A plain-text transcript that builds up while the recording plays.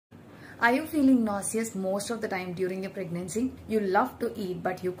Are you feeling nauseous most of the time during your pregnancy? You love to eat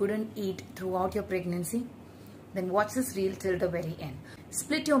but you couldn't eat throughout your pregnancy? Then watch this reel till the very end.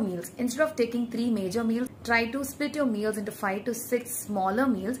 Split your meals. Instead of taking 3 major meals, try to split your meals into 5 to 6 smaller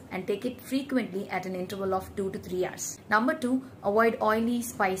meals and take it frequently at an interval of 2 to 3 hours. Number 2, avoid oily,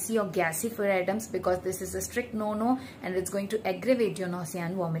 spicy or gassy food items because this is a strict no-no and it's going to aggravate your nausea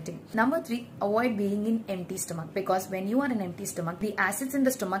and vomiting. Number 3, avoid being in empty stomach because when you are in empty stomach, the acids in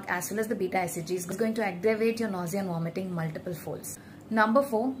the stomach as well as the beta acidity is going to aggravate your nausea and vomiting multiple folds. Number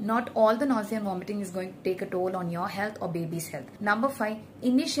 4, not all the nausea and vomiting is going to take a toll on your health or baby's health. Number 5,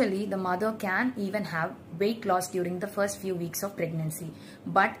 initially the mother can even have weight loss during the first few weeks of pregnancy.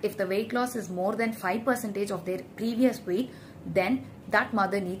 But if the weight loss is more than 5% of their previous weight, then that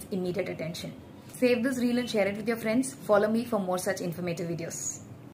mother needs immediate attention. Save this reel and share it with your friends. Follow me for more such informative videos.